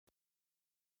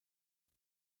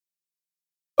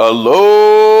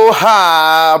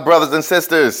Aloha, brothers and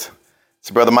sisters. It's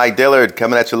your brother Mike Dillard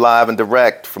coming at you live and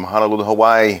direct from Honolulu,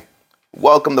 Hawaii.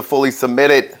 Welcome to Fully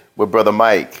Submitted with Brother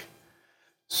Mike.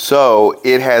 So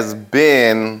it has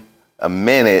been a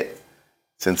minute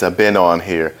since I've been on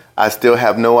here. I still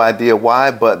have no idea why,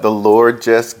 but the Lord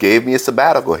just gave me a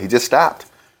sabbatical. He just stopped.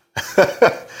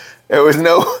 There was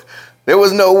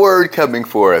no word coming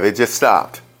for it. It just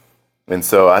stopped. And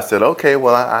so I said, okay,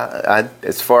 well, I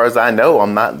as far as I know,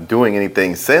 I'm not doing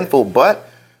anything sinful, but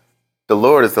the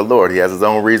Lord is the Lord. He has his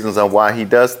own reasons on why he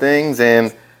does things.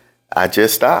 And I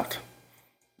just stopped,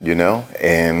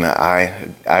 and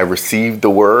I received the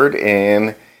word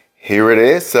and here it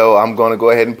is. So I'm going to go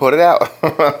ahead and put it out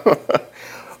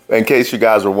in case you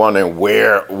guys were wondering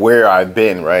where I've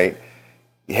been, right?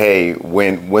 Hey,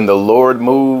 when the Lord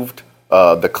moved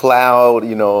the cloud,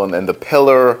 and the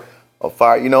pillar of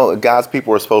fire, God's people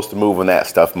were supposed to move when that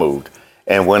stuff moved.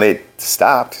 And when it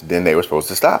stopped, then they were supposed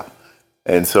to stop.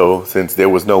 And so since there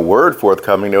was no word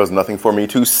forthcoming, there was nothing for me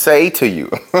to say to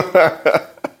you.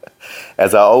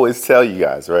 As I always tell you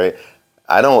guys, right?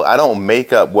 I don't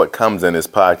make up what comes in this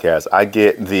podcast. I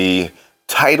get the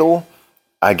title,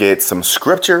 I get some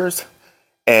scriptures,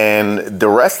 and the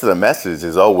rest of the message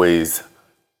is always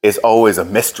a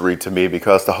mystery to me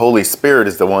because the Holy Spirit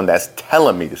is the one that's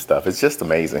telling me this stuff. It's just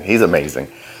amazing. He's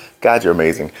amazing. God, you're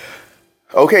amazing.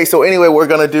 Okay, so anyway, what we're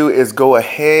going to do is go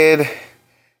ahead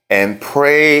and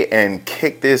pray and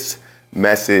kick this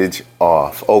message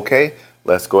off. Okay,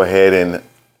 let's go ahead and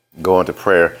go into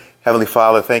prayer. Heavenly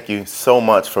Father, thank you so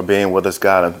much for being with us,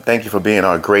 God, and thank you for being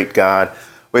our great God.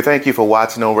 We thank you for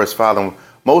watching over us, Father. And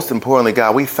most importantly,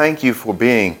 God, we thank you for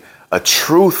being a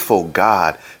truthful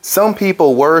God. Some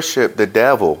people worship the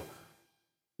devil.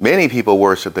 Many people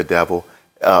worship the devil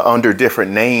under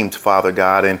different names, Father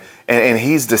God, and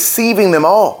he's deceiving them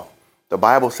all. The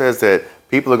Bible says that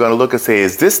people are going to look and say,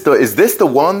 is this the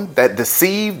one that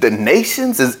deceived the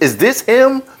nations? Is this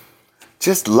him?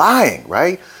 Just lying,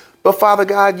 right? But Father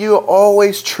God, you are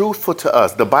always truthful to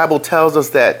us. The Bible tells us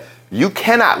that you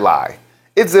cannot lie.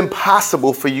 It's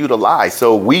impossible for you to lie.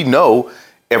 So we know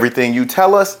everything you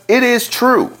tell us, it is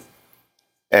true.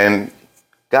 And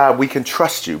God, we can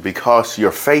trust you because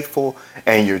you're faithful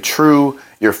and you're true.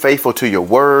 You're faithful to your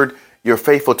word. You're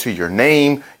faithful to your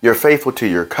name. You're faithful to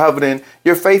your covenant.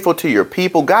 You're faithful to your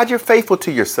people. God, you're faithful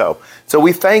to yourself. So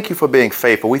we thank you for being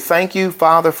faithful. We thank you,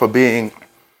 Father, for being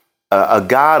a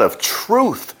God of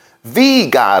truth, the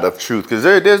God of truth, because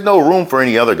there's no room for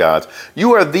any other gods.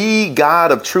 You are the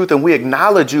God of truth, and we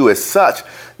acknowledge you as such.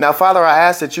 Now, Father, I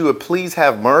ask that you would please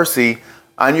have mercy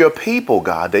on your people,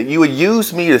 God, that you would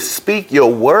use me to speak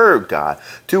your word, God,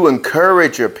 to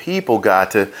encourage your people,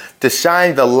 God, to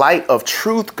shine the light of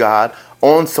truth, God,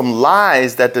 on some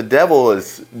lies that the devil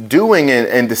is doing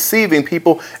and deceiving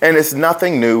people. And it's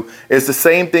nothing new. It's the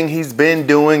same thing he's been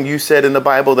doing. You said in the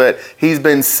Bible that he's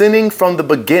been sinning from the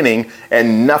beginning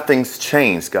and nothing's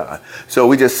changed, God. So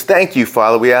we just thank you,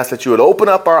 Father. We ask that you would open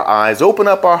up our eyes, open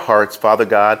up our hearts, Father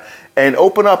God, and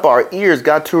open up our ears,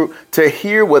 God, to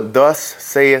hear what thus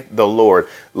saith the Lord.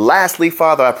 Lastly,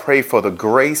 Father, I pray for the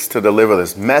grace to deliver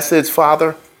this message,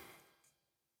 Father,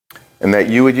 and that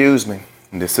you would use me.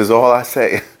 And this is all I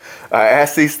say. I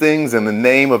ask these things in the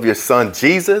name of your son,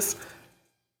 Jesus,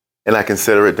 and I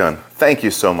consider it done. Thank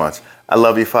you so much. I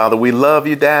love you, Father. We love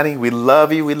you, Daddy. We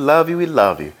love you. We love you. We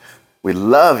love you. We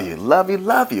love you. Love you.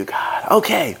 Love you, God.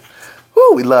 Okay.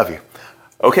 Woo, we love you.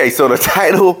 Okay, so the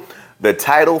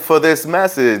title for this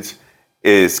message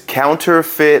is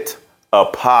Counterfeit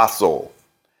Apostle.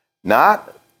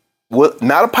 Not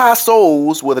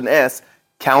apostles with an S,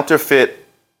 Counterfeit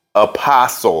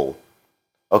Apostle.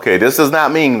 Okay, this does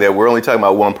not mean that we're only talking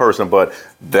about one person, but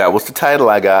that was the title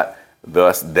I got.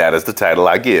 Thus, that is the title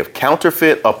I give.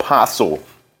 Counterfeit Apostle.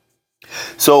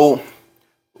 So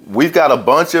we've got a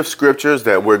bunch of scriptures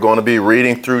that we're going to be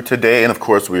reading through today. And of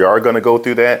course, we are going to go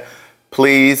through that.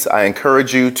 Please, I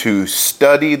encourage you to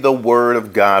study the word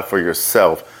of God for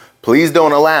yourself. Please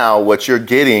don't allow what you're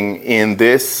getting in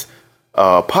this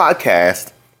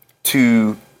podcast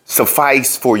to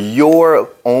suffice for your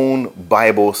own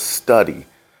Bible study.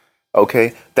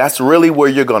 Okay, that's really where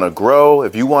you're going to grow.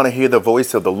 If you want to hear the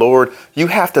voice of the Lord, you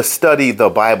have to study the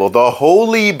Bible, the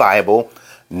Holy Bible,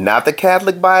 not the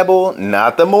Catholic Bible,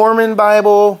 not the Mormon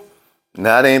Bible,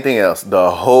 not anything else,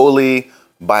 the Holy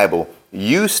Bible.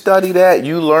 You study that,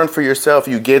 you learn for yourself,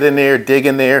 you get in there, dig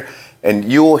in there,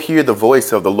 and you will hear the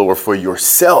voice of the Lord for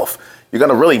yourself. You're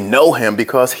going to really know him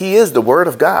because he is the word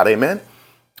of God. Amen.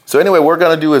 So anyway, what we're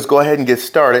going to do is go ahead and get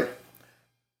started.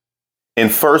 In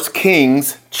 1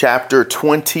 Kings chapter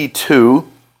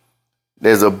 22,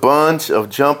 there's a bunch of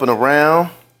jumping around.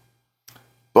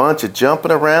 Bunch of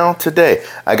jumping around today.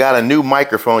 I got a new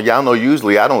microphone. Y'all know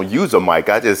usually I don't use a mic.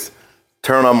 I just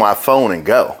turn on my phone and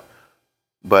go.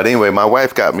 But anyway, my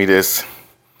wife got me this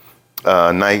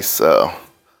nice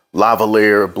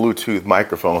lavalier Bluetooth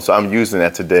microphone. So I'm using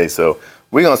that today. So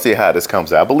we're going to see how this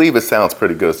comes out. I believe it sounds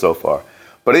pretty good so far.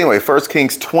 But anyway, 1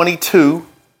 Kings 22.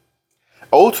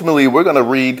 Ultimately, we're going to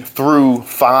read through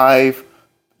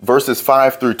verses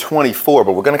 5 through 24,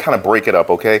 but we're going to kind of break it up,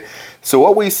 okay? So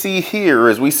what we see here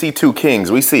is we see two kings.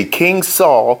 We see King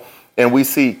Saul and we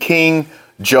see King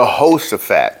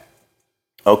Jehoshaphat,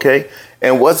 okay?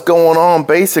 And what's going on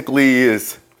basically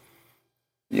is,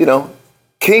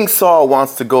 King Saul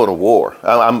wants to go to war.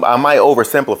 I might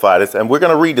oversimplify this, and we're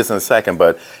going to read this in a second,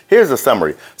 but here's a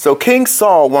summary. So King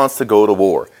Saul wants to go to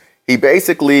war. He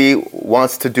basically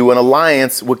wants to do an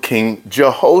alliance with King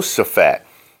Jehoshaphat.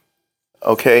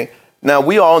 Okay, now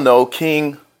we all know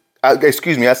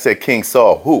I said King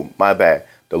Saul. My bad.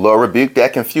 The Lord rebuked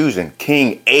that confusion.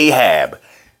 King Ahab.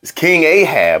 It's King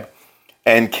Ahab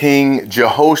and King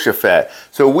Jehoshaphat.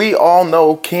 So we all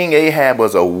know King Ahab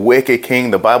was a wicked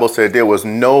king. The Bible said there was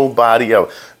no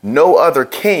other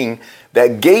king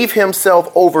that gave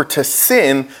himself over to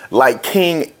sin like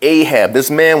King Ahab.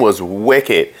 This man was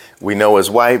wicked. We know his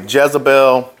wife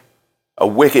Jezebel, a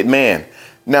wicked man.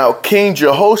 Now, King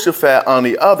Jehoshaphat, on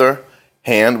the other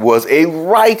hand, was a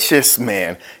righteous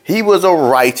man. He was a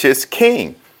righteous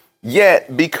king.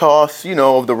 Yet, because,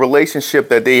 of the relationship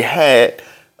that they had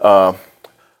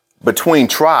between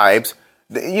tribes,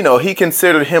 he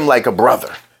considered him like a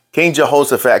brother. King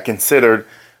Jehoshaphat considered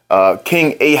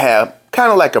King Ahab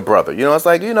kind of like a brother. It's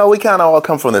like, we kind of all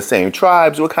come from the same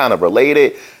tribes. We're kind of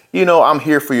related. I'm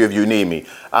here for you if you need me.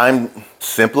 I'm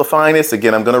simplifying this.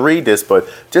 Again, I'm going to read this, but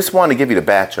just want to give you the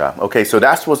backdrop. Okay, so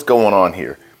that's what's going on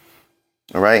here.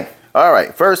 All right.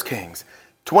 1 Kings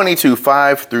 22,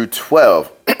 5 through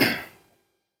 12.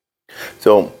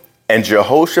 So, and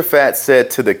Jehoshaphat said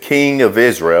to the king of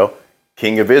Israel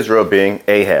being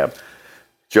Ahab,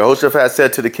 Jehoshaphat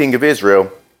said to the king of Israel,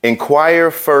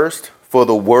 inquire first for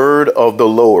the word of the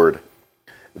Lord.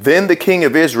 Then the king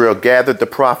of Israel gathered the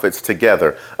prophets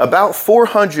together, about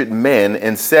 400 men,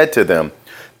 and said to them,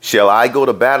 shall I go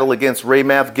to battle against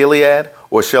Ramoth Gilead,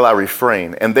 or shall I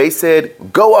refrain? And they said,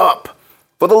 go up,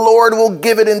 for the Lord will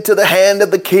give it into the hand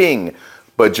of the king.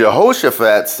 But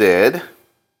Jehoshaphat said,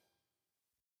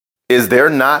 is there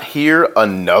not here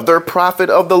another prophet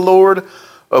of the Lord,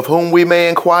 of whom we may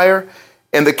inquire?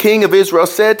 And the king of Israel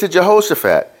said to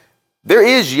Jehoshaphat, there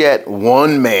is yet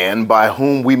one man by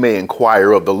whom we may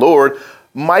inquire of the Lord,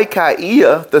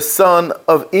 Micaiah, the son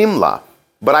of Imlah.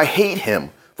 But I hate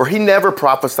him, for he never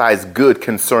prophesies good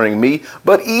concerning me,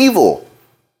 but evil.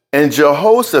 And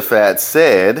Jehoshaphat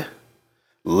said,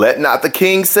 let not the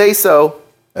king say so.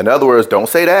 In other words, don't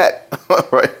say that.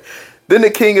 Right? Then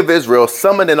the king of Israel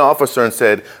summoned an officer and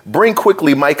said, bring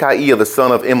quickly Micaiah, the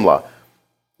son of Imlah.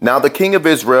 Now the king of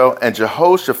Israel and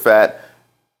Jehoshaphat,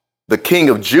 the king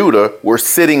of Judah, were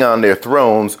sitting on their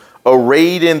thrones,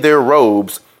 arrayed in their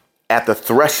robes, at the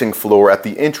threshing floor at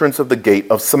the entrance of the gate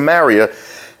of Samaria.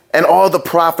 And all the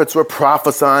prophets were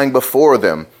prophesying before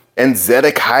them. And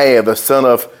Zedekiah, the son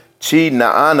of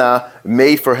Chenaanah,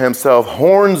 made for himself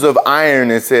horns of iron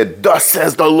and said, thus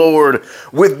says the Lord,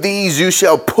 with these you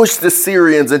shall push the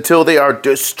Syrians until they are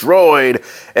destroyed.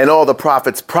 And all the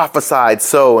prophets prophesied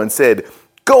so and said,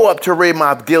 go up to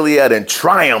Ramoth Gilead and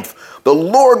triumph. The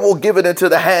Lord will give it into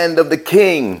the hand of the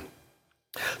king.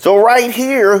 So right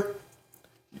here,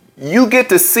 you get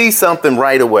to see something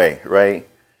right away, right?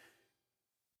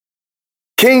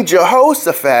 King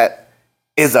Jehoshaphat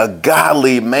is a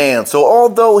godly man. So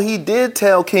although he did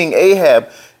tell King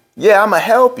Ahab, yeah, I'm going to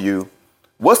help you,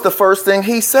 what's the first thing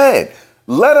he said?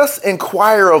 Let us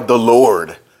inquire of the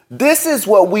Lord. This is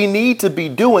what we need to be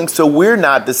doing so we're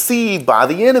not deceived by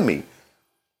the enemy.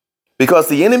 Because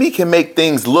the enemy can make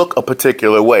things look a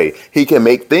particular way. He can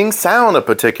make things sound a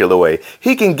particular way.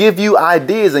 He can give you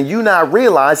ideas and you not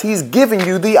realize he's giving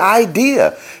you the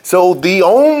idea. So the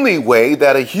only way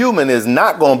that a human is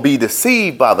not going to be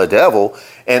deceived by the devil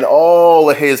and all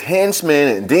of his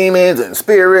henchmen and demons and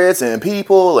spirits and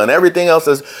people and everything else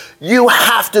is you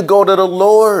have to go to the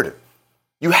Lord.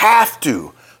 You have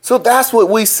to. So that's what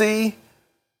we see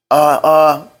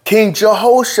King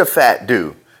Jehoshaphat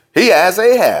do. He asked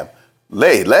Ahab,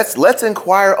 let's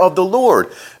inquire of the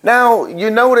Lord. Now, you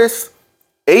notice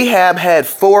Ahab had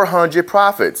 400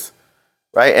 prophets,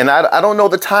 right? And I don't know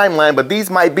the timeline, but these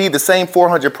might be the same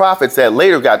 400 prophets that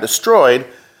later got destroyed,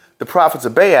 the prophets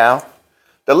of Baal,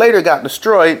 that later got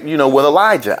destroyed, with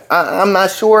Elijah. I'm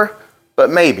not sure, but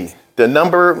maybe. The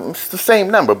number, it's the same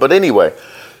number. But anyway,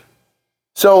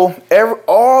 So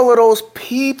all of those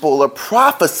people are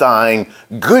prophesying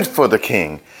good for the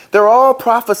king. They're all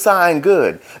prophesying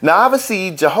good. Now,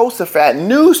 obviously, Jehoshaphat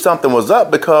knew something was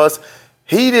up because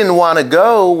he didn't want to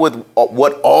go with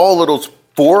what all of those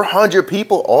 400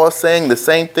 people all saying the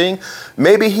same thing.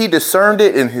 Maybe he discerned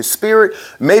it in his spirit.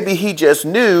 Maybe he just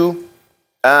knew,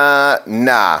 nah,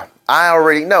 I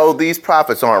already know these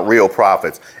prophets aren't real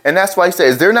prophets. And that's why he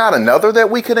says, is there not another that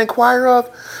we can inquire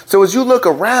of? So as you look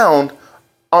around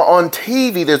on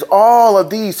TV, there's all of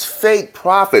these fake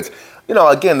prophets. You know,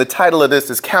 again, the title of this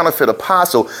is Counterfeit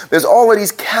Apostle. There's all of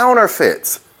these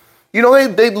counterfeits. You know,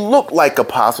 they look like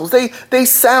apostles. They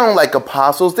sound like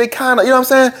apostles. They kind of, you know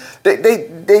what I'm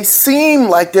saying? They seem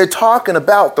like they're talking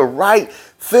about the right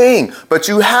thing. But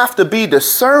you have to be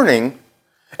discerning.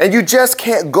 And you just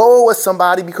can't go with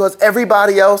somebody because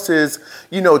everybody else is,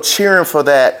 you know, cheering for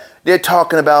that. They're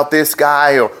talking about this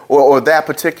guy or that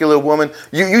particular woman.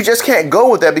 You just can't go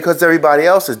with that because everybody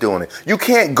else is doing it. You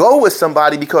can't go with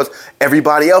somebody because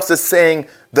everybody else is saying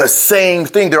the same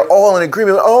thing. They're all in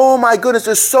agreement. Oh my goodness,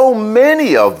 there's so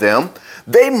many of them.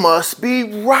 They must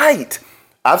be right.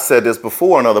 I've said this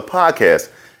before on other podcasts.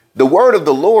 The word of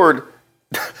the Lord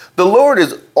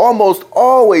is almost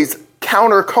always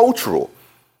countercultural.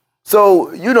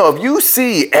 So, you know, if you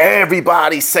see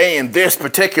everybody saying this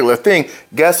particular thing,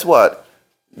 guess what?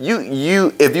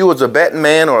 If you was a betting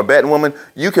man or a betting woman,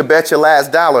 you could bet your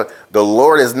last dollar the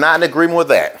Lord is not in agreement with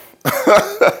that.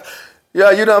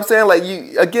 Yeah, you know what I'm saying? Like,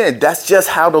 again, that's just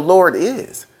how the Lord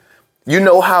is. You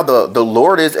know how the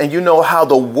Lord is and you know how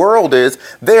the world is.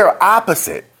 They're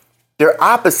opposite. They're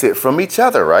opposite from each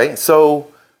other, right?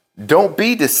 So don't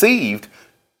be deceived.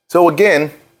 So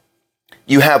again,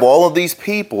 you have all of these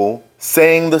people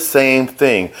saying the same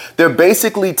thing. They're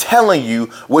basically telling you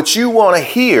what you want to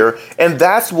hear, and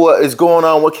that's what is going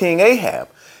on with King Ahab.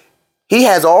 He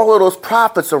has all of those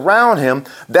prophets around him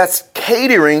that's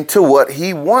catering to what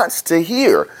he wants to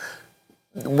hear,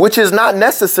 which is not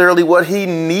necessarily what he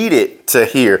needed to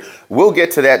hear. We'll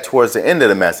get to that towards the end of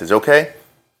the message, okay?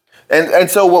 And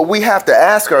so what we have to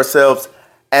ask ourselves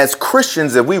as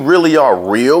Christians, if we really are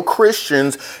real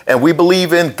Christians and we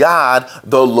believe in God,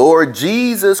 the Lord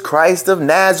Jesus Christ of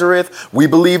Nazareth, we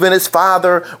believe in his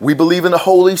Father, we believe in the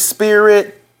Holy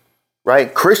Spirit,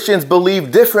 right? Christians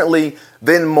believe differently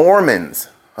than Mormons,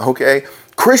 okay?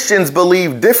 Christians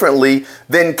believe differently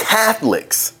than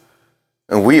Catholics.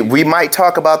 And we might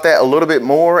talk about that a little bit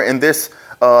more in this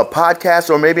podcast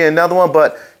or maybe another one,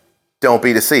 but don't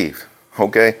be deceived,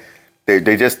 okay?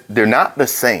 They're not the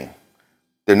same.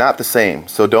 They're not the same.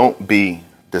 So don't be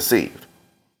deceived.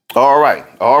 All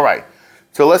right.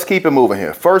 So let's keep it moving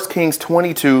here. 1 Kings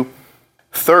 22,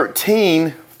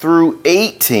 13 through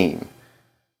 18.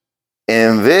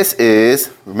 And this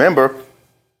is, remember,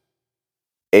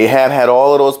 Ahab had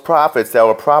all of those prophets that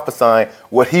were prophesying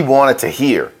what he wanted to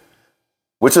hear,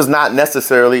 which is not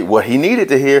necessarily what he needed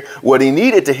to hear. What he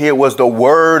needed to hear was the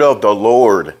word of the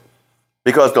Lord,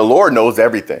 because the Lord knows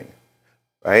everything,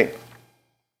 right?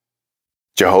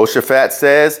 Jehoshaphat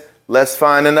says, let's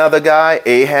find another guy.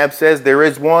 Ahab says, there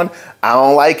is one. I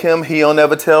don't like him. He'll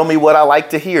never tell me what I like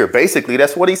to hear. Basically,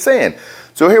 that's what he's saying.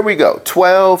 So here we go.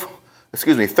 13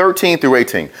 through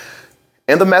 18.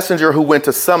 And the messenger who went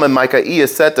to summon Micaiah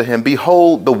said to him,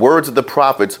 behold, the words of the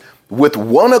prophets with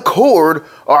one accord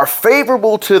are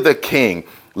favorable to the king.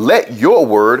 Let your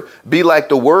word be like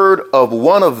the word of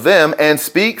one of them and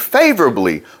speak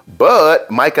favorably. But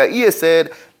Micaiah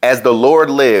said, as the Lord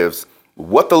lives,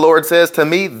 what the Lord says to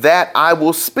me, that I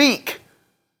will speak.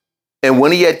 And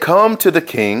when he had come to the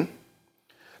king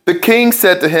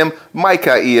said to him,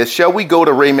 Micaiah, shall we go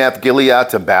to Ramoth Gilead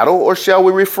to battle, or shall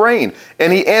we refrain?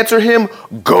 And he answered him,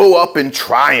 go up in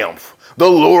triumph.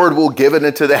 The Lord will give it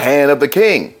into the hand of the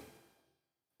king.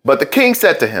 But the king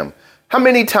said to him, how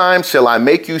many times shall I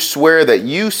make you swear that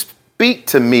you speak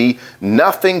to me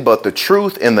nothing but the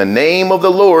truth in the name of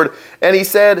the Lord? And he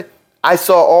said, I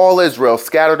saw all Israel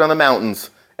scattered on the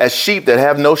mountains as sheep that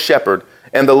have no shepherd.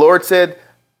 And the Lord said,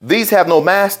 these have no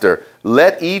master.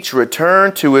 Let each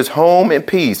return to his home in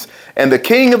peace. And the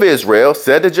king of Israel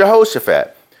said to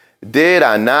Jehoshaphat, did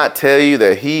I not tell you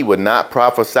that he would not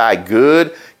prophesy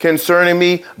good concerning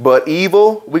me, but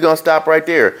evil? We're going to stop right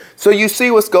there. So you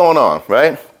see what's going on,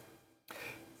 right?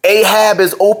 Ahab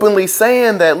is openly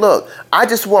saying that, look, I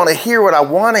just want to hear what I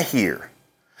want to hear.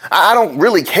 I don't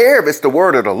really care if it's the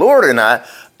word of the Lord or not.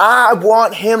 I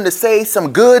want him to say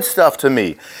some good stuff to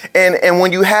me. And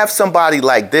when you have somebody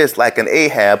like this, like an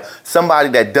Ahab, somebody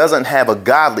that doesn't have a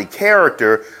godly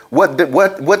character, what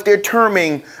they're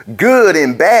terming good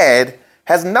and bad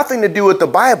has nothing to do with the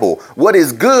Bible. What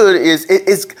is good is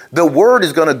the word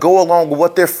is going to go along with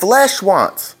what their flesh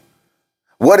wants.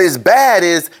 What is bad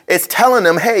is it's telling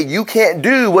them, hey, you can't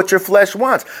do what your flesh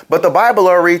wants. But the Bible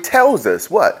already tells us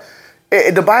what?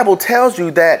 The Bible tells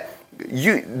you that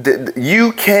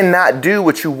you cannot do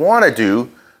what you want to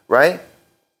do, right?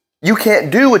 You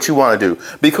can't do what you want to do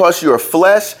because your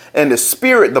flesh and the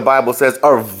spirit, the Bible says,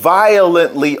 are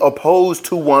violently opposed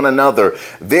to one another.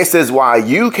 This is why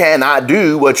you cannot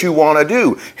do what you want to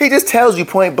do. He just tells you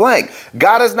point blank.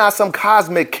 God is not some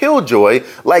cosmic killjoy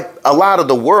like a lot of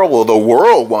the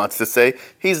world wants to say.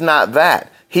 He's not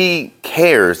that. He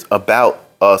cares about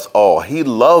us all. He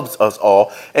loves us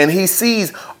all. And he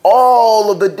sees all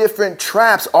of the different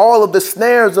traps, all of the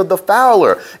snares of the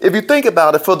fowler. If you think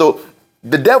about it,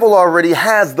 the devil already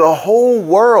has the whole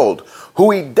world.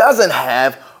 Who he doesn't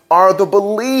have are the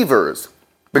believers.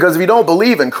 Because if you don't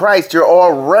believe in Christ, you're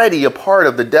already a part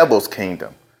of the devil's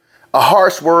kingdom. A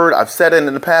harsh word, I've said it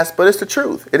in the past, but it's the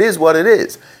truth. It is what it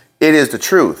is. It is the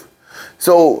truth.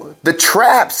 So the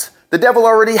traps, the devil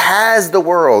already has the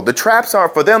world. The traps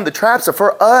aren't for them. The traps are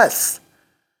for us.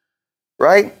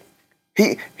 Right?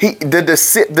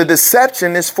 The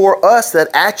deception is for us that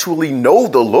actually know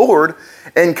the Lord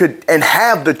and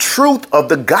have the truth of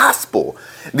the gospel,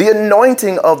 the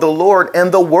anointing of the Lord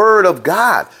and the word of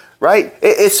God, right?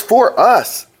 It's for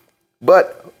us,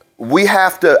 but we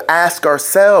have to ask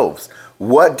ourselves,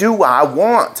 what do I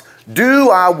want? Do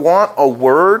I want a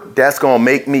word that's going to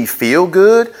make me feel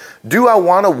good? Do I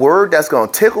want a word that's going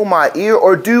to tickle my ear?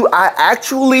 Or do I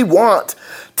actually want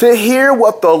to hear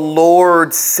what the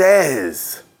Lord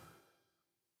says?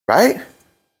 Right?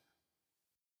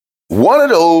 One of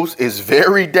those is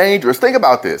very dangerous. Think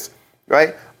about this,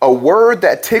 right? A word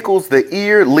that tickles the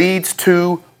ear leads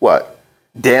to what?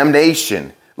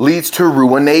 Damnation, leads to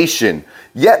ruination.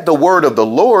 Yet the word of the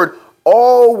Lord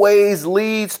always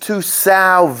leads to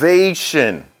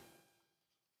salvation.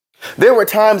 There were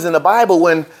times in the Bible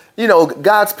when,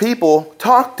 God's people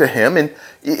talked to him and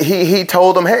he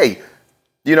told them, hey,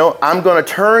 I'm going to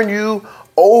turn you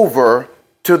over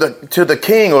to the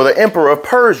king or the emperor of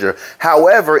Persia.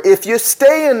 However, if you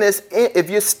stay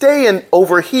in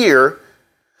over here,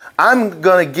 I'm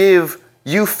going to give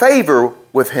you favor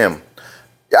with him.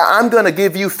 I'm going to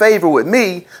give you favor with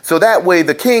me. So that way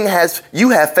you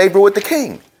have favor with the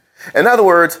king. In other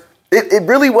words, it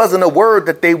really wasn't a word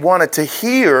that they wanted to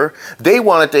hear. They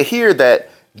wanted to hear that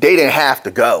they didn't have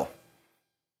to go.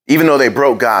 Even though they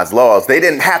broke God's laws, they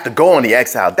didn't have to go on the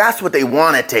exile. That's what they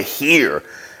wanted to hear.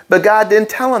 But God didn't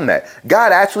tell them that.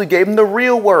 God actually gave them the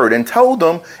real word and told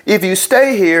them, if you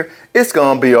stay here, it's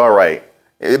going to be all right.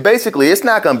 Basically, it's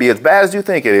not going to be as bad as you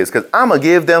think it is, because I'm going to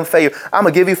give them favor. I'm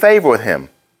going to give you favor with him.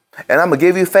 And I'm going to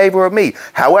give you favor with me.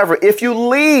 However, if you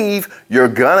leave, you're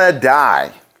going to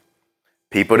die.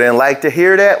 People didn't like to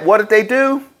hear that. What did they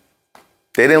do?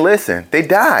 They didn't listen. They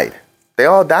died. They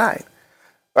all died.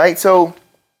 Right? So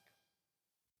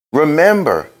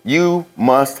remember, you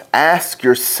must ask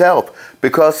yourself,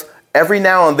 because every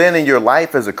now and then in your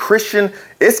life as a Christian,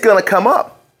 it's going to come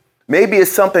up. Maybe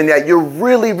it's something that you're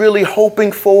really, really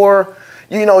hoping for.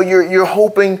 You're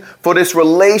hoping for this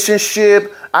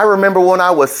relationship. I remember when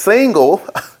I was single,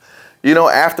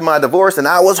 after my divorce, and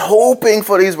I was hoping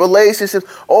for these relationships.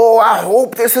 Oh, I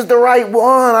hope this is the right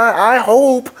one. I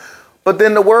hope. But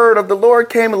then the word of the Lord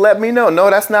came and let me know, no,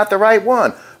 that's not the right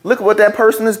one. Look at what that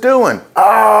person is doing.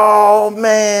 Oh,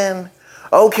 man.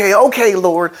 Okay,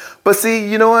 Lord. But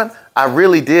see, you know what? I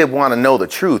really did want to know the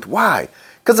truth. Why?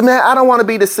 Because, man, I don't want to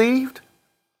be deceived.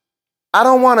 I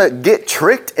don't want to get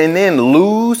tricked and then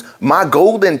lose my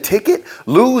golden ticket,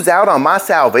 lose out on my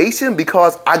salvation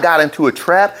because I got into a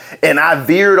trap and I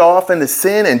veered off into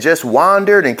sin and just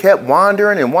wandered and kept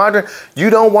wandering and wandering. You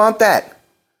don't want that.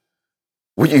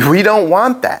 We don't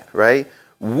want that, right?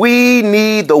 We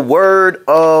need the word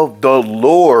of the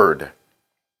Lord.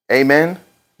 Amen.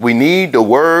 We need the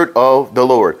word of the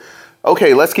Lord.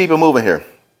 Okay, let's keep it moving here.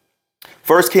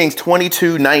 1 Kings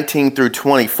 22:19 through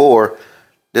 24.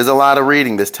 There's a lot of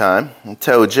reading this time. I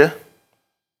told you.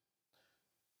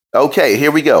 Okay,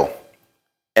 here we go.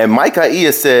 And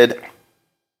Micaiah said,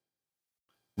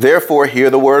 therefore hear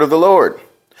the word of the Lord.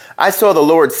 I saw the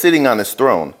Lord sitting on his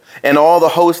throne, and all the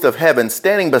host of heaven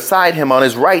standing beside him on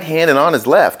his right hand and on his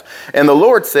left. And the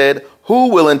Lord said, who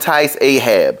will entice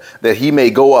Ahab that he may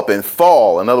go up and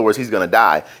fall? In other words, he's going to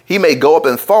die. He may go up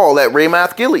and fall at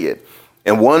Ramoth Gilead.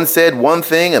 And one said one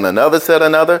thing and another said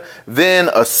another. Then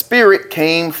a spirit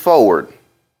came forward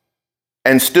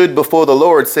and stood before the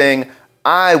Lord, saying,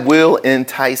 I will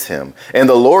entice him. And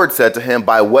the Lord said to him,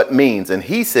 by what means? And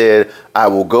he said, I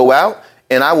will go out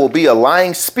and I will be a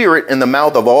lying spirit in the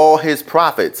mouth of all his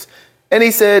prophets. And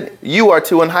he said, you are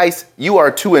to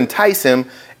entice him,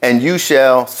 and you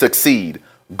shall succeed.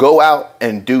 Go out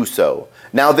and do so.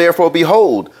 Now, therefore,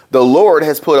 behold, the Lord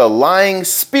has put a lying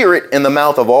spirit in the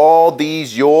mouth of all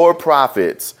these your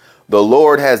prophets. The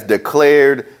Lord has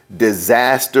declared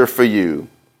disaster for you.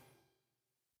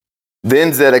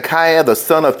 Then Zedekiah, the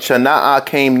son of Chenaanah,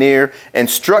 came near and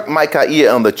struck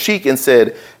Micaiah on the cheek and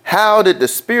said, how did the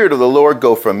Spirit of the Lord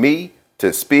go from me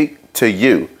to speak to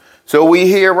you? So we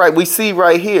see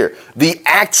right here, the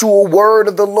actual word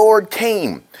of the Lord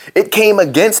came. It came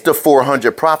against the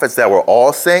 400 prophets that were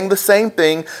all saying the same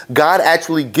thing. God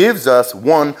actually gives us,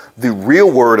 one, the real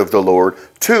word of the Lord.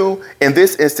 Two, in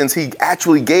this instance, he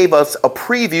actually gave us a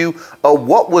preview of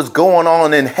what was going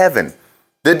on in heaven.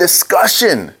 The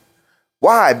discussion.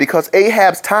 Why? Because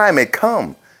Ahab's time had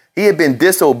come. He had been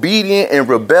disobedient and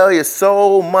rebellious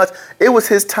so much. It was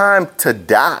his time to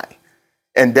die.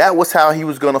 And that was how he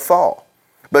was going to fall.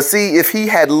 But see, if he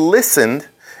had listened,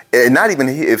 not even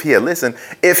if he had listened,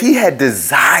 if he had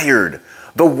desired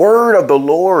the word of the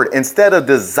Lord instead of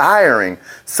desiring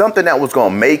something that was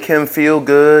going to make him feel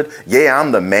good. Yeah,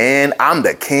 I'm the man. I'm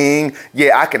the king.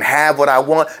 Yeah, I can have what I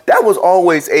want. That was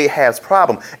always Ahab's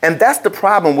problem. And that's the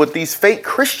problem with these fake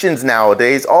Christians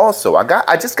nowadays also.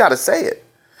 I just got to say it.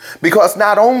 Because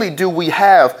not only do we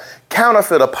have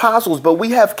counterfeit apostles, but we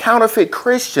have counterfeit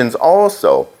Christians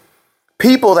also.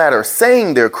 People that are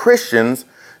saying they're Christians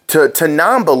to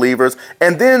non-believers,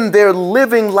 and then they're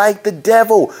living like the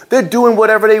devil. They're doing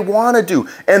whatever they want to do,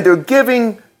 and they're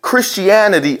giving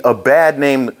Christianity a bad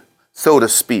name, so to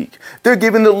speak. They're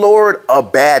giving the Lord a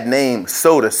bad name,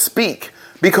 so to speak,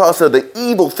 because of the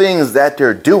evil things that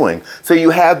they're doing. So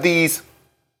you have these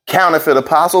counterfeit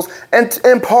apostles,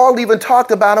 and Paul even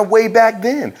talked about them way back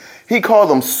then. He called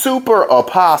them super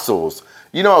apostles.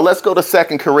 You know, let's go to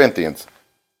 2 Corinthians.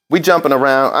 We jumping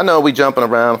around. I know we jumping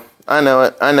around. I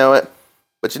know it.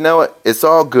 But you know what? It's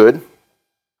all good.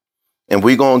 And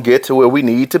we're going to get to where we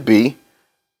need to be.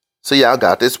 So y'all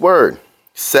got this word.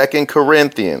 2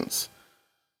 Corinthians.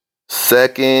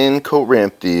 2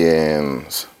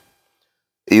 Corinthians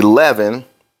 11,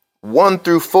 1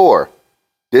 through 4.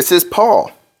 This is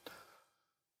Paul.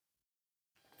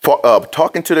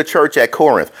 Talking to the church at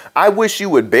Corinth. I wish you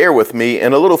would bear with me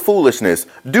in a little foolishness.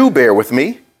 Do bear with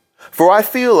me. For I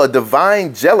feel a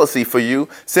divine jealousy for you,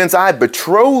 since I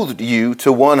betrothed you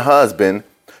to one husband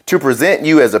to present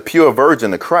you as a pure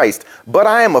virgin to Christ. But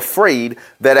I am afraid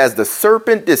that as the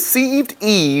serpent deceived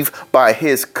Eve by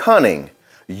his cunning,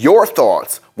 your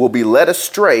thoughts will be led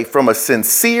astray from a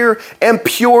sincere and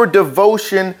pure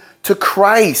devotion to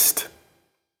Christ.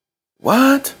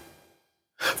 What?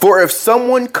 For if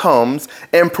someone comes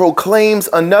and proclaims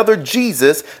another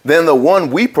Jesus than the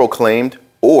one we proclaimed,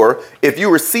 or if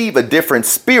you receive a different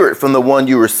spirit from the one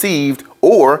you received,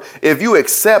 or if you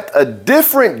accept a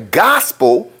different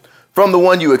gospel from the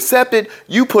one you accepted,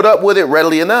 you put up with it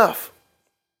readily enough.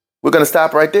 We're going to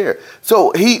stop right there.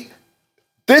 So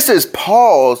this is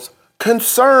Paul's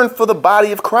concern for the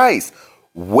body of Christ.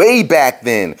 Way back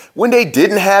then, when they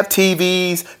didn't have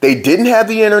TVs, they didn't have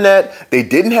the internet, they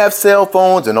didn't have cell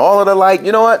phones and all of the like,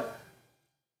 you know what?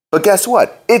 But guess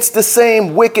what? It's the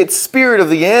same wicked spirit of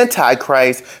the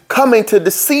Antichrist coming to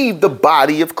deceive the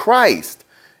body of Christ.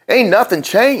 Ain't nothing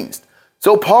changed.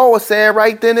 So Paul was saying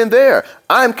right then and there,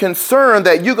 I'm concerned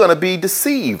that you're going to be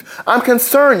deceived. I'm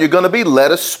concerned you're going to be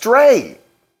led astray.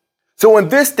 So in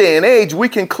this day and age, we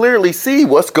can clearly see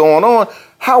what's going on.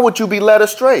 How would you be led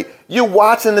astray? You're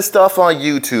watching the stuff on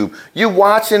YouTube. You're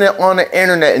watching it on the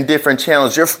internet in different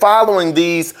channels. You're following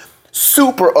these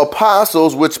super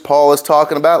apostles, which Paul is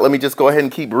talking about. Let me just go ahead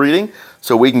and keep reading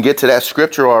so we can get to that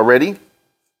scripture already.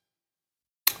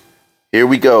 Here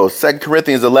we go. 2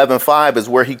 Corinthians 11:5 is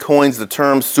where he coins the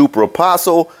term super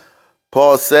apostle.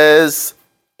 Paul says,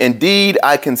 indeed,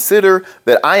 I consider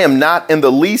that I am not in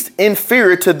the least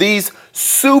inferior to these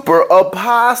super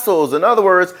apostles. In other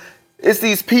words, it's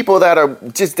these people that are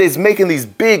just making these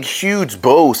big, huge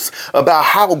boasts about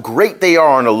how great they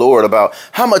are in the Lord, about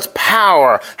how much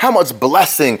power, how much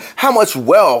blessing, how much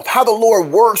wealth, how the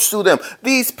Lord works through them.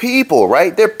 These people,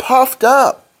 right? They're puffed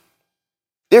up.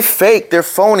 They're fake. They're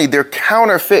phony. They're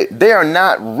counterfeit. They are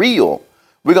not real.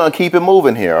 We're going to keep it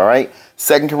moving here, all right?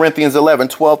 2 Corinthians 11,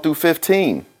 12 through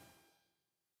 15.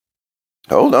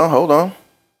 Hold on.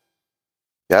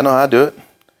 Y'all know how to do it.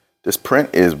 This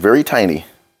print is very tiny.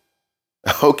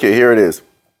 Okay, here it is.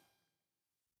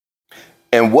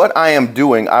 And what I am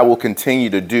doing, I will continue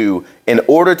to do in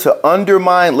order to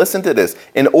undermine, listen to this,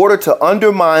 in order to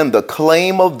undermine the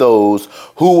claim of those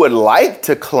who would like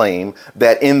to claim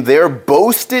that in their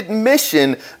boasted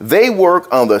mission, they work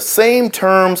on the same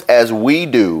terms as we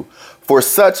do. For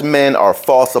such men are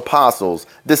false apostles,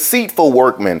 deceitful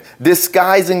workmen,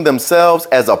 disguising themselves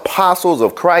as apostles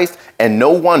of Christ, and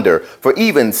no wonder, for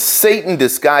even Satan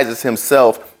disguises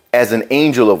himself as an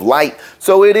angel of light.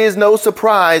 So it is no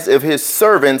surprise if his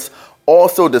servants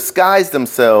also disguise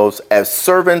themselves as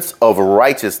servants of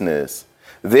righteousness.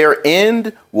 Their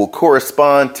end will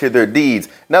correspond to their deeds.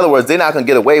 In other words, they're not going to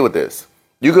get away with this.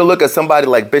 You can look at somebody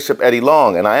like Bishop Eddie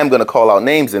Long, and I am going to call out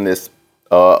names in this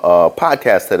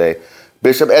podcast today.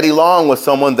 Bishop Eddie Long was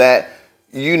someone that,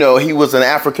 he was an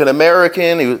African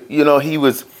American.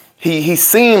 He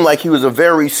seemed like he was a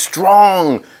very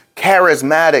strong,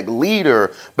 charismatic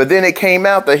leader, but then it came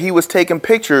out that he was taking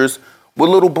pictures with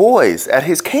little boys at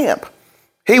his camp.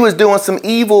 He was doing some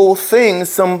evil things,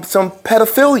 some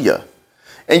pedophilia.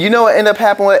 And you know what ended up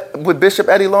happening with Bishop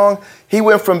Eddie Long? He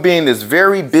went from being this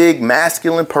very big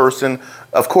masculine person.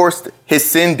 Of course, his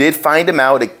sin did find him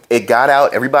out. It got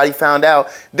out. Everybody found out.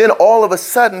 Then all of a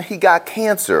sudden, he got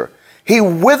cancer. He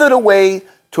withered away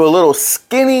to a little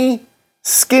skinny,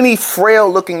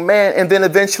 frail looking man, and then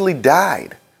eventually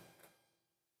died.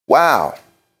 Wow.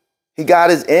 He got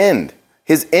his end.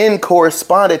 His end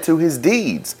corresponded to his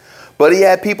deeds. But he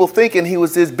had people thinking he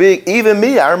was this big. Even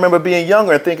me, I remember being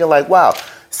younger and thinking like, wow,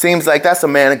 seems like that's a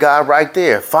man of God right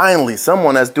there. Finally,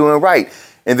 someone that's doing right.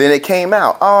 And then it came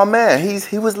out. Oh, man,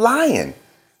 he was lying.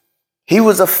 He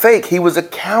was a fake. He was a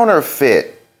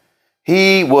counterfeit.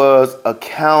 He was a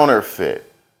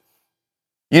counterfeit.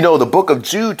 The book of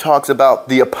Jude talks about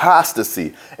the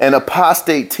apostasy and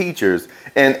apostate teachers.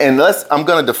 And I'm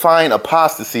going to define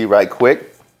apostasy right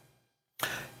quick.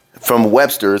 From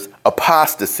Webster's,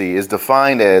 apostasy is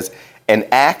defined as an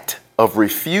act of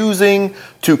refusing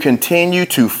to continue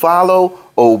to follow,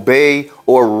 obey,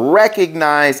 or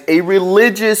recognize a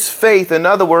religious faith. In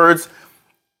other words,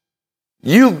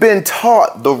 you've been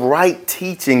taught the right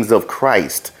teachings of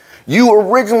Christ. You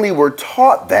originally were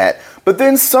taught that, but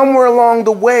then somewhere along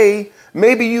the way,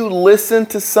 maybe you listened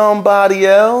to somebody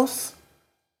else,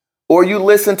 or you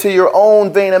listened to your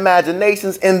own vain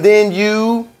imaginations, and then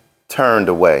you turned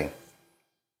away.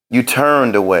 You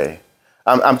turned away.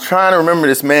 I'm trying to remember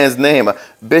this man's name.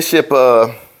 Bishop,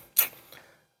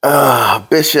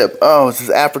 it's this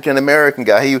African-American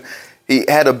guy. He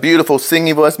had a beautiful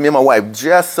singing voice. Me and my wife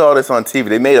just saw this on TV.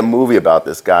 They made a movie about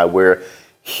this guy where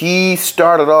he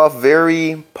started off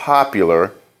very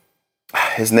popular.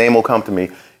 His name will come to me.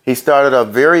 He started off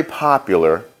very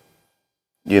popular,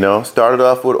 started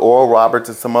off with Oral Roberts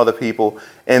and some other people.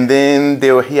 And then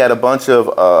he had a bunch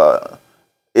of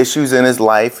issues in his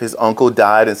life. His uncle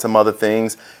died and some other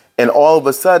things. And all of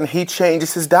a sudden, he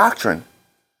changes his doctrine.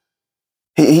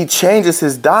 He changes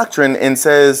his doctrine and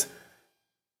says,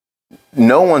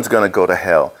 no one's going to go to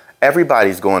hell.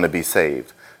 Everybody's going to be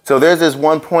saved. So there's this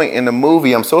one point in the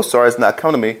movie, I'm so sorry it's not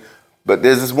come to me, but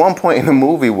there's this one point in the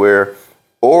movie where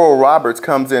Oral Roberts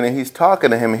comes in and he's talking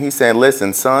to him and he's saying,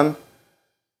 listen, son,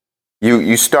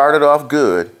 you started off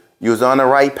good. You was on the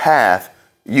right path.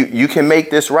 You can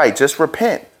make this right. Just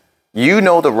repent. You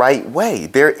know the right way.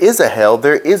 There is a hell.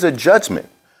 There is a judgment.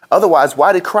 Otherwise,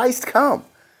 why did Christ come?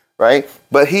 Right?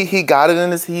 But he got it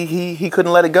in his, he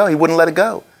couldn't let it go. He wouldn't let it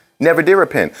go. Never did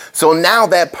repent. So now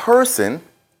that person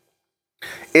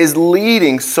is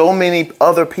leading so many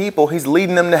other people. He's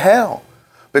leading them to hell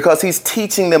because he's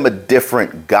teaching them a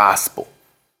different gospel.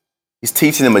 He's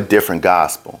teaching them a different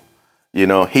gospel.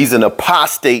 He's an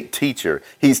apostate teacher.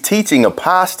 He's teaching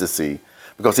apostasy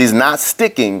because he's not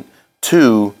sticking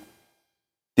to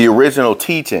the original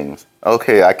teachings.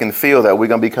 Okay, I can feel that we're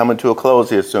going to be coming to a close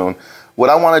here soon. What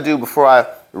I want to do before I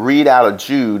read out of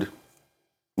Jude.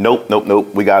 Nope.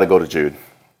 We got to go to Jude.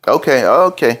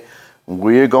 Okay.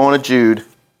 We're going to Jude.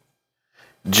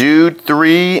 Jude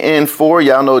 3 and 4.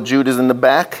 Y'all know Jude is in the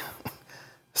back.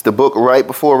 It's the book right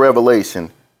before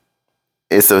Revelation.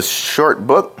 It's a short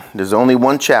book. There's only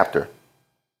one chapter.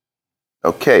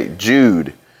 Okay,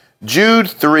 Jude. Jude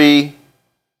 3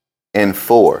 and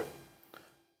 4.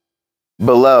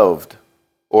 Beloved,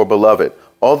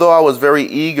 although I was very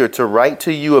eager to write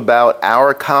to you about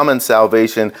our common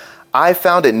salvation, I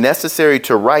found it necessary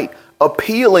to write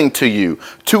appealing to you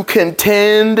to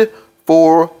contend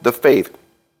for the faith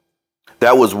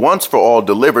that was once for all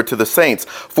delivered to the saints.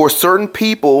 For certain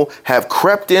people have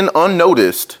crept in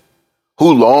unnoticed,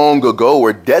 who long ago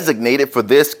were designated for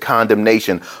this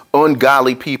condemnation,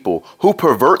 ungodly people who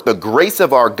pervert the grace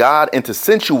of our God into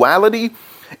sensuality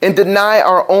and deny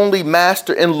our only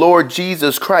master and Lord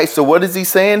Jesus Christ. So what is he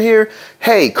saying here?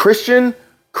 Hey, Christian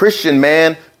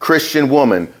man, Christian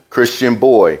woman, Christian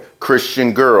boy,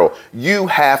 Christian girl, you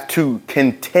have to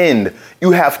contend.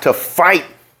 You have to fight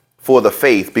for the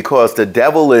faith, because the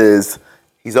devil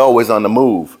he's always on the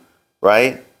move,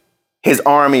 right? His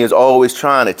army is always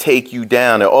trying to take you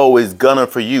down. They're always gunning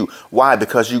for you. Why?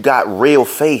 Because you got real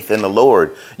faith in the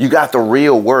Lord. You got the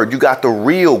real word. You got the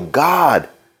real God.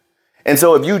 And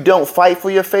so if you don't fight for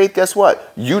your faith, guess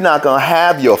what? You're not going to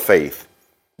have your faith,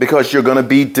 because you're going to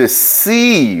be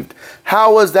deceived.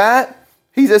 How is that?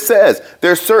 He just says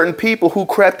there's certain people who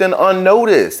crept in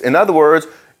unnoticed. In other words,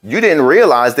 you didn't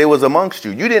realize they was amongst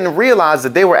you. You didn't realize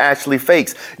that they were actually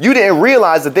fakes. You didn't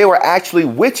realize that they were actually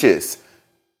witches,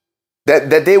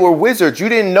 that they were wizards. You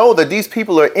didn't know that these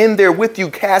people are in there with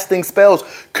you, casting spells,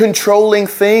 controlling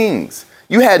things.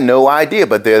 You had no idea,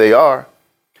 but there they are.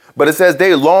 But it says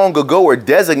they long ago were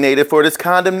designated for this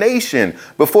condemnation.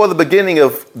 Before the beginning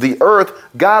of the earth,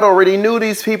 God already knew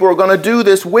these people were going to do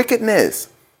this wickedness.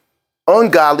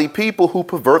 Ungodly people who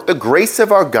pervert the grace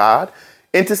of our God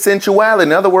into sensuality.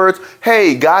 In other words,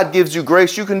 hey, God gives you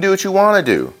grace. You can do what you want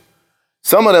to do.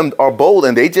 Some of them are bold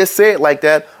and they just say it like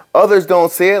that. Others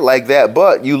don't say it like that.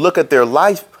 But you look at their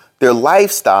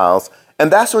lifestyles,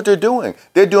 and that's what they're doing.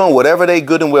 They're doing whatever they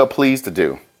good and well pleased to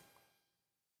do.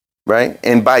 Right?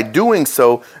 And by doing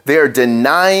so, they are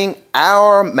denying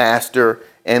our master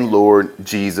and Lord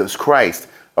Jesus Christ.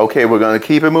 Okay, we're going to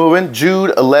keep it moving.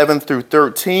 Jude 11 through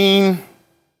 13.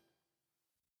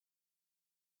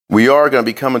 We are going to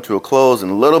be coming to a close in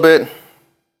a little bit.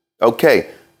 Okay,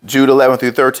 Jude 11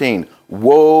 through 13.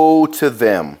 Woe to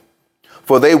them,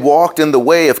 for they walked in the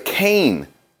way of Cain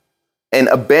and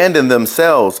abandoned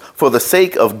themselves for the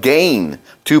sake of gain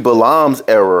to Balaam's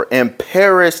error, and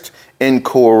perished in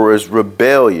Korah's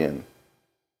rebellion.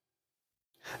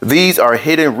 These are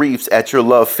hidden reefs at your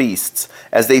love feasts,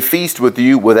 as they feast with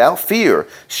you without fear,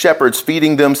 shepherds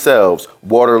feeding themselves,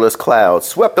 waterless clouds,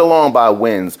 swept along by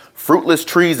winds, fruitless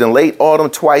trees in late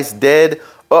autumn twice dead,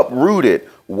 uprooted,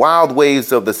 wild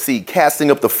waves of the sea,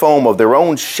 casting up the foam of their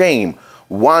own shame,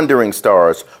 wandering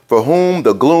stars, for whom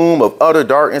the gloom of utter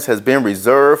darkness has been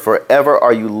reserved forever.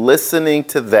 Are you listening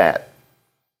to that?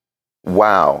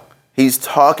 Wow. He's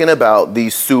talking about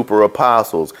these super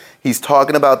apostles. He's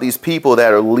talking about these people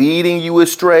that are leading you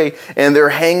astray, and they're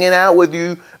hanging out with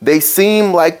you. They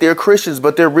seem like they're Christians,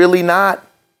 but they're really not.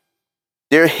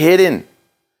 They're hidden,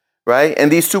 right? And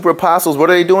these super apostles, what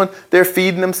are they doing? They're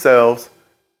feeding themselves.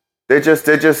 They're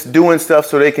just doing stuff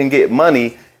so they can get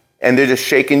money, and they're just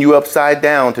shaking you upside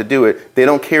down to do it. They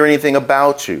don't care anything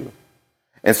about you.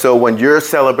 And so when you're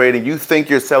celebrating, you think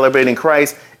you're celebrating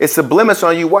Christ, it's a blemish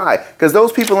on you. Why? Because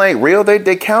those people ain't real.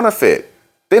 They counterfeit.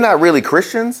 They're not really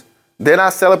Christians. They're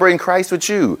not celebrating Christ with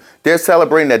you. They're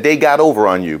celebrating that they got over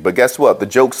on you. But guess what? The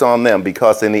joke's on them,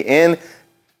 because in the end,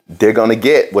 they're going to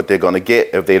get what they're going to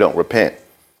get if they don't repent.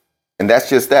 And that's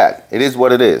just that. It is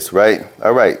what it is, right?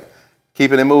 All right.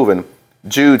 Keeping it moving.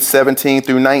 Jude 17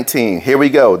 through 19. Here we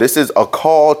go. This is a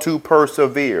call to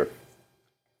persevere.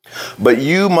 But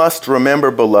you must remember,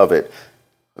 beloved,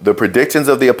 the predictions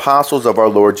of the apostles of our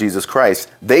Lord Jesus Christ.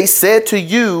 They said to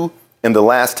you, in the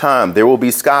last time, there will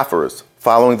be scoffers,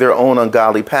 following their own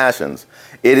ungodly passions.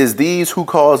 It is these who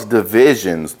cause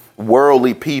divisions,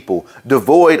 worldly people,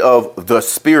 devoid of the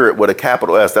Spirit with a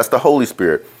capital S. That's the Holy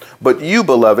Spirit. But you,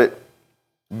 beloved,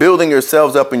 building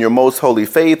yourselves up in your most holy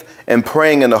faith and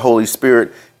praying in the Holy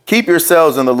Spirit, keep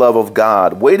yourselves in the love of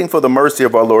God, waiting for the mercy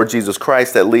of our Lord Jesus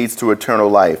Christ that leads to eternal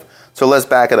life. So let's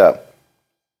back it up.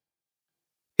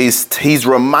 He's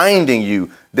reminding you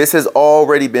this has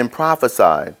already been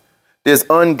prophesied. There's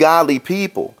ungodly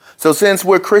people. So since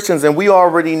we're Christians and we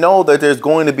already know that there's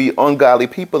going to be ungodly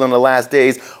people in the last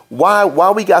days, why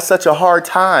we got such a hard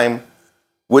time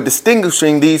with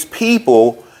distinguishing these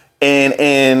people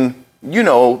and you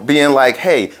know, being like,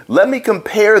 hey, let me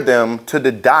compare them to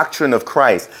the doctrine of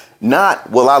Christ. Not,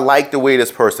 well, I like the way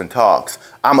this person talks.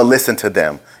 I'm going to listen to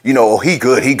them. You know, oh, he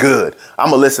good. I'm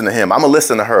going to listen to him. I'm going to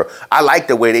listen to her. I like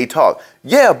the way they talk.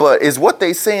 Yeah, but is what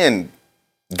they saying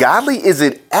godly? Is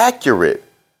it accurate?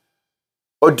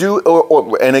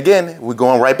 And again, we're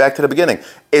going right back to the beginning.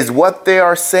 Is what they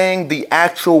are saying the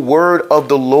actual word of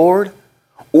the Lord?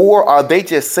 Or are they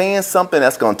just saying something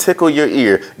that's going to tickle your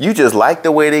ear? You just like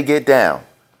the way they get down.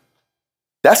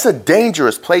 That's a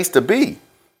dangerous place to be,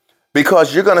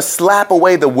 because you're going to slap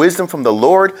away the wisdom from the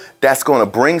Lord that's going to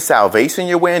bring salvation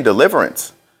your way and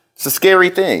deliverance. It's a scary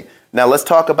thing. Now let's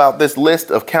talk about this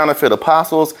list of counterfeit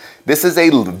apostles. This is a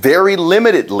very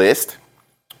limited list.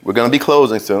 We're going to be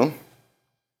closing soon.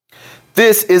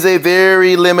 This is a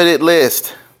very limited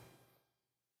list.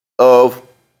 of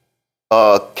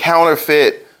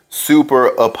counterfeit super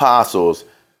apostles.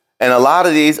 And a lot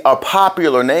of these are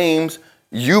popular names.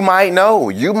 You might know,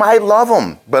 you might love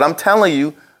them, but I'm telling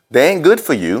you, they ain't good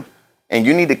for you. And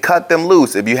you need to cut them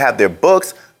loose. If you have their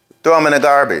books, throw them in the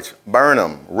garbage, burn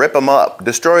them, rip them up,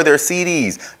 destroy their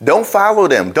CDs. Don't follow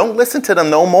them. Don't listen to them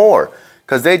no more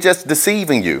because they're just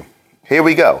deceiving you. Here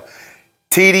we go.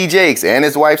 T.D. Jakes and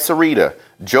his wife Sarita,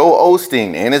 Joe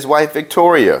Osteen and his wife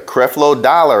Victoria, Creflo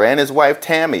Dollar and his wife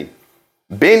Tammy,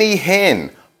 Benny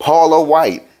Hinn, Paula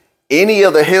White, any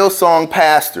of the Hillsong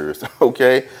pastors,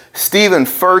 okay? Stephen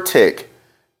Furtick,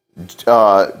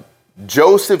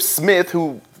 Joseph Smith,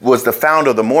 who was the founder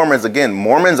of the Mormons. Again,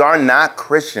 Mormons are not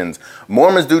Christians.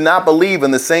 Mormons do not believe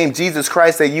in the same Jesus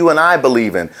Christ that you and I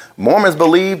believe in. Mormons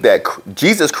believe that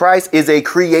Jesus Christ is a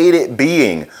created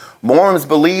being. Mormons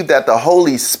believe that the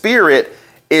Holy Spirit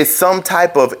is some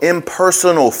type of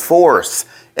impersonal force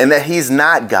and that he's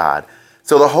not God.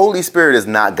 So the Holy Spirit is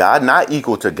not God, not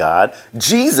equal to God.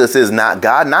 Jesus is not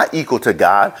God, not equal to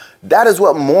God. That is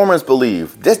what Mormons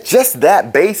believe. That's just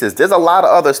that basis. There's a lot of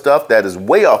other stuff that is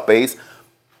way off base,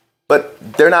 but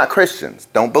they're not Christians.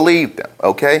 Don't believe them,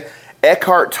 okay?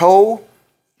 Eckhart Tolle,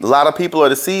 a lot of people are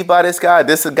deceived by this guy.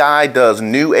 This guy does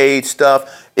new age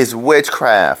stuff. It's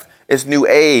witchcraft. It's new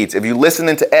age. If you're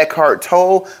listening to Eckhart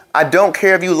Tolle, I don't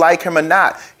care if you like him or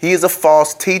not. He is a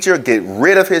false teacher. Get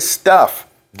rid of his stuff.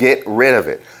 Get rid of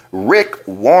it. Rick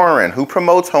Warren, who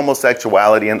promotes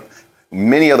homosexuality and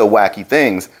many other wacky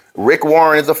things. Rick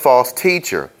Warren is a false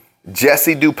teacher.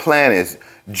 Jesse Duplantis,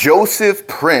 Joseph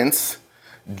Prince,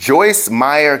 Joyce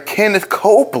Meyer, Kenneth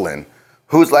Copeland,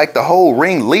 who's like the whole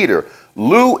ringleader.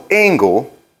 Lou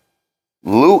Engle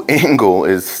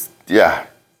is,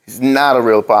 he's not a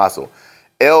real apostle.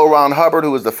 L. Ron Hubbard,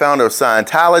 who is the founder of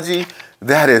Scientology,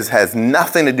 has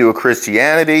nothing to do with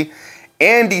Christianity.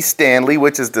 Andy Stanley,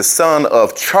 which is the son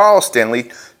of Charles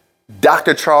Stanley.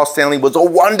 Dr. Charles Stanley was a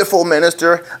wonderful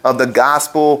minister of the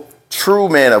gospel, true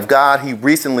man of God. He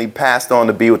recently passed on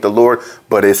to be with the Lord,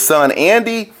 but his son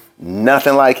Andy,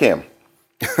 nothing like him,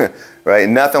 right?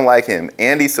 Nothing like him.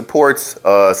 Andy supports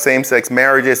same-sex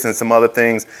marriages and some other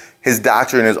things. His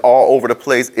doctrine is all over the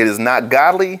place. It is not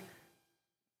godly,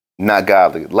 not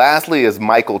godly. Lastly is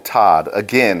Michael Todd.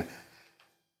 Again,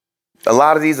 a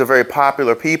lot of these are very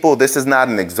popular people. This is not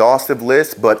an exhaustive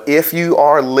list, but if you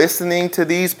are listening to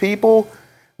these people,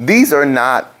 these are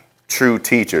not true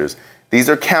teachers. These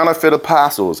are counterfeit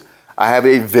apostles. I have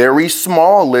a very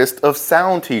small list of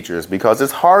sound teachers because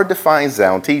it's hard to find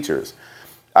sound teachers.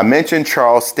 I mentioned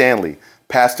Charles Stanley.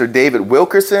 Pastor David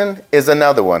Wilkerson is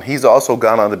another one. He's also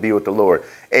gone on to be with the Lord.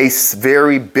 A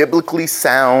very biblically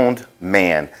sound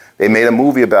man. They made a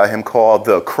movie about him called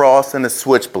The Cross and the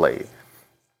Switchblade.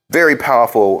 Very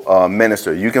powerful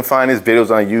minister. You can find his videos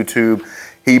on YouTube.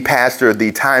 He pastored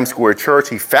the Times Square Church.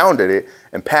 He founded it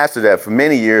and pastored that for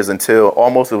many years until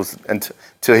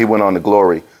he went on to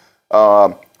glory.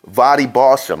 Vadi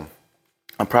Balsham.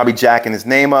 I'm probably jacking his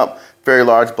name up. Very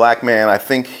large black man. I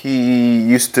think he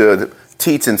used to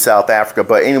teach in South Africa.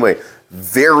 But anyway,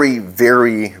 very,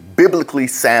 very biblically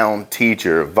sound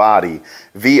teacher, Vadi.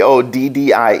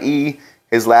 Voddie.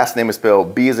 His last name is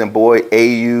spelled B as in boy,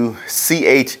 Aucham.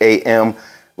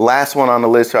 Last one on the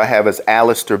list I have is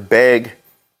Alistair Begg.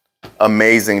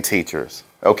 Amazing teachers.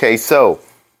 Okay, so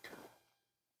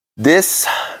this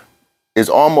is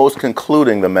almost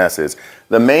concluding the message.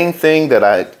 The main thing that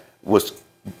I was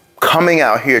coming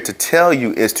out here to tell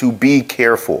you is to be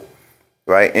careful,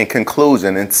 right? In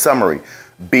conclusion, in summary,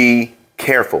 be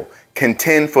careful.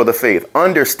 Contend for the faith.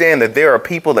 Understand that there are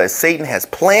people that Satan has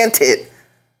planted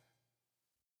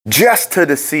just to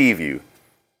deceive you.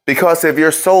 Because if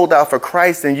you're sold out for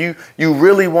Christ and you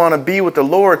really want to be with the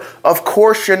Lord, of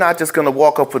course you're not just going to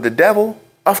walk up with the devil.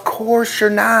 Of course you're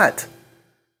not.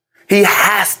 He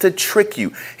has to trick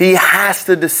you. He has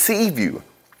to deceive you,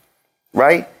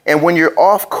 right? And when you're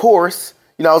off course,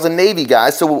 I was a Navy guy,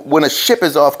 so when a ship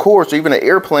is off course or even an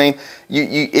airplane,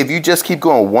 if you just keep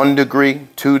going 1 degree,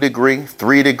 2 degrees,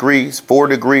 3 degrees, 4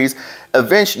 degrees,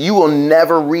 eventually you will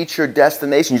never reach your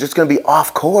destination. You're just going to be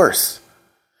off course.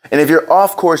 And if you're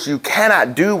off course, you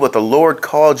cannot do what the Lord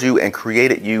called you and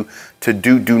created you to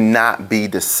do. Do not be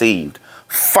deceived.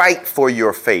 Fight for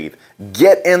your faith.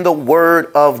 Get in the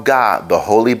Word of God, the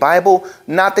Holy Bible,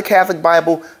 not the Catholic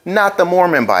Bible, not the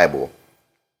Mormon Bible.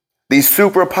 These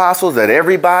super apostles that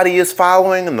everybody is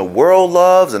following and the world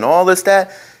loves and all this,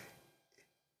 that,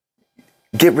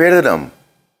 get rid of them.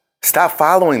 Stop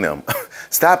following them.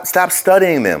 Stop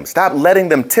studying them. Stop letting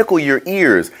them tickle your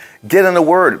ears. Get in the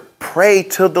Word. Pray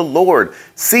to the Lord.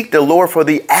 Seek the Lord for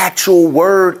the actual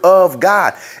Word of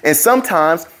God. And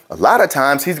sometimes A lot of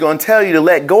times he's going to tell you to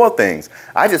let go of things.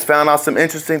 I just found out some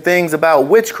interesting things about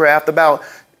witchcraft, about,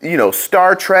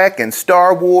 Star Trek and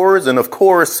Star Wars. And of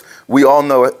course, we all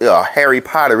know Harry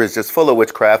Potter is just full of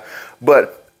witchcraft.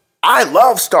 But I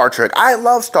love Star Trek. I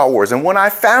love Star Wars. And when I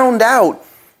found out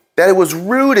that it was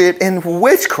rooted in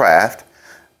witchcraft,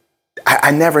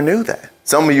 I never knew that.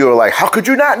 Some of you are like, how could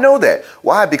you not know that?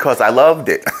 Why? Because I loved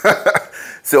it.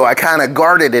 So I kind of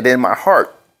guarded it in my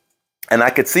heart. And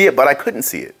I could see it, but I couldn't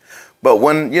see it. But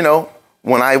when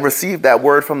I received that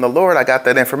word from the Lord, I got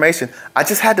that information. I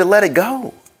just had to let it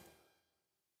go.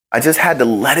 I just had to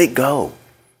let it go.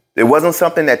 It wasn't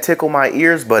something that tickled my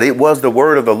ears, but it was the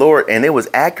word of the Lord, and it was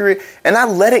accurate. And I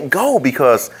let it go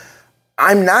because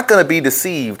I'm not going to be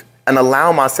deceived and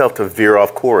allow myself to veer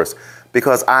off course,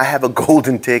 because I have a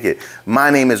golden ticket. My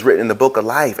name is written in the book of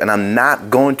life, and I'm not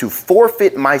going to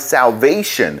forfeit my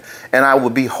salvation. And I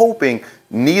would be hoping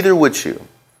neither would you.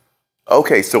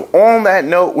 Okay, so on that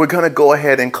note, we're going to go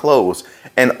ahead and close.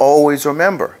 And always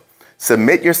remember,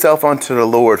 submit yourself unto the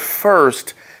Lord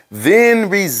first, then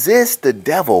resist the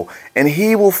devil, and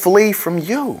he will flee from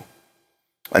you.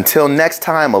 Until next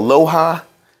time, aloha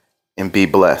and be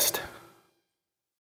blessed.